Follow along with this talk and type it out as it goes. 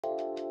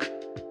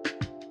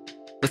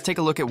Let's take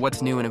a look at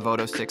what's new in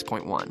Evoto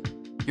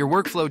 6.1. Your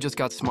workflow just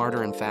got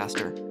smarter and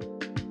faster.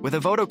 With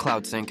Evoto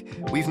Cloud Sync,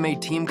 we've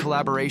made team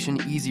collaboration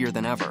easier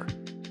than ever.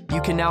 You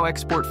can now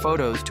export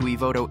photos to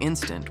Evoto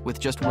Instant with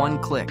just one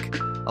click,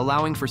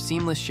 allowing for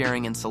seamless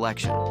sharing and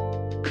selection.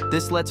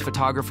 This lets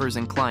photographers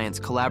and clients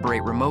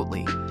collaborate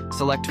remotely,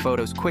 select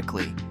photos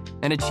quickly,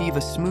 and achieve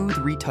a smooth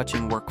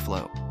retouching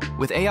workflow.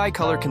 With AI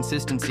color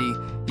consistency,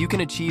 you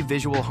can achieve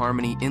visual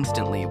harmony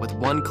instantly with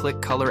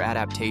one-click color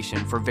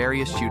adaptation for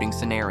various shooting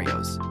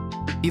scenarios.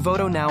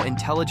 Evoto now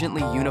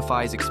intelligently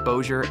unifies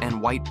exposure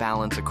and white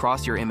balance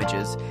across your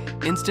images,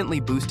 instantly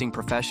boosting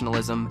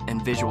professionalism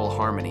and visual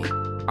harmony.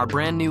 Our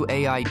brand new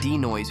AI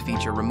denoise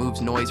feature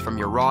removes noise from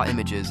your raw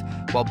images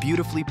while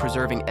beautifully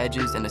preserving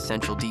edges and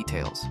essential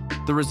details.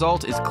 The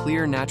result is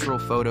clear, natural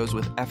photos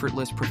with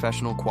effortless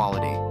professional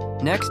quality.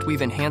 Next,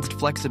 we've enhanced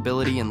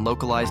flexibility and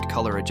localized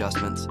color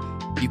adjustments.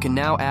 You can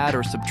now add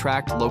or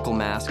subtract local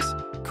masks,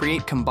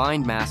 create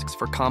combined masks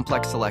for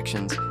complex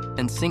selections,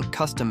 and sync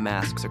custom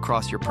masks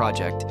across your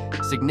project,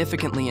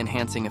 significantly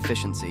enhancing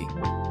efficiency.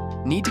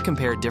 Need to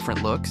compare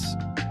different looks?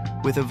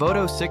 With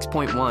Evoto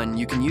 6.1,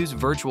 you can use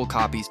virtual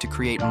copies to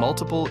create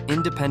multiple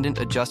independent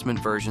adjustment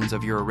versions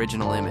of your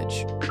original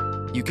image.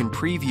 You can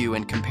preview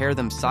and compare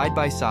them side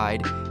by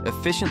side,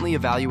 efficiently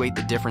evaluate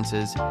the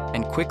differences,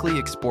 and quickly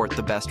export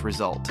the best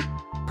result.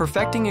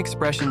 Perfecting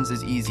expressions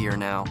is easier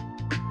now.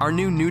 Our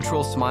new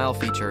neutral smile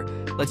feature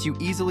lets you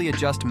easily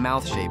adjust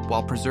mouth shape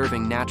while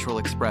preserving natural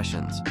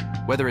expressions.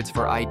 Whether it's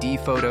for ID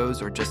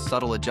photos or just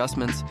subtle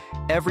adjustments,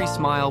 every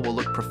smile will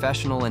look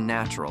professional and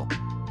natural.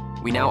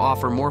 We now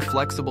offer more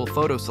flexible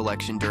photo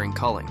selection during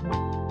culling.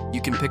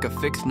 You can pick a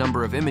fixed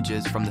number of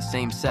images from the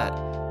same set,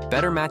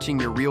 better matching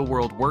your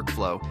real-world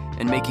workflow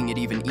and making it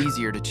even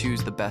easier to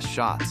choose the best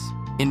shots.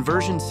 In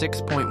version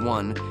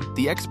 6.1,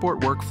 the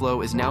export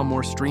workflow is now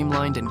more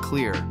streamlined and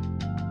clear.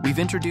 We've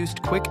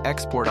introduced quick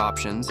export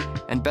options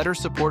and better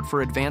support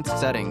for advanced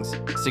settings,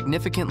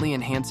 significantly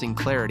enhancing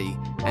clarity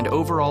and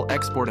overall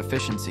export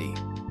efficiency.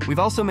 We've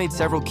also made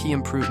several key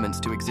improvements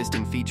to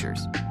existing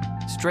features.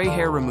 Stray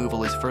hair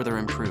removal is further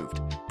improved,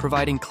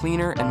 providing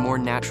cleaner and more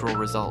natural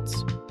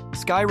results.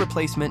 Sky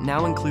replacement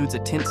now includes a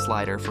tint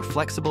slider for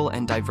flexible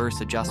and diverse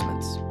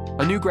adjustments.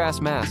 A new grass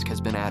mask has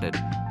been added,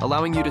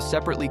 allowing you to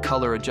separately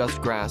color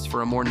adjust grass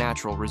for a more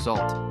natural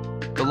result.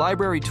 The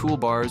library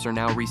toolbars are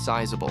now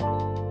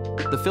resizable.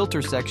 The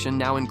filter section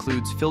now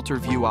includes filter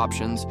view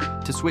options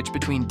to switch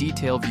between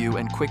detail view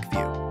and quick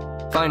view.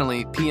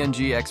 Finally,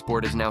 PNG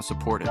export is now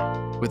supported,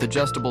 with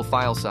adjustable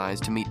file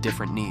size to meet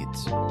different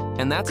needs.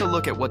 And that's a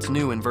look at what's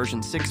new in version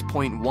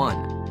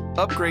 6.1.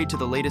 Upgrade to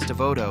the latest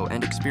Evoto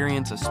and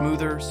experience a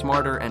smoother,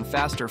 smarter, and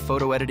faster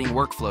photo editing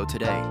workflow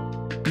today.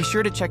 Be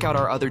sure to check out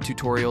our other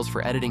tutorials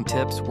for editing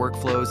tips,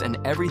 workflows, and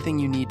everything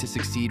you need to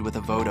succeed with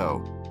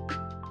Evoto.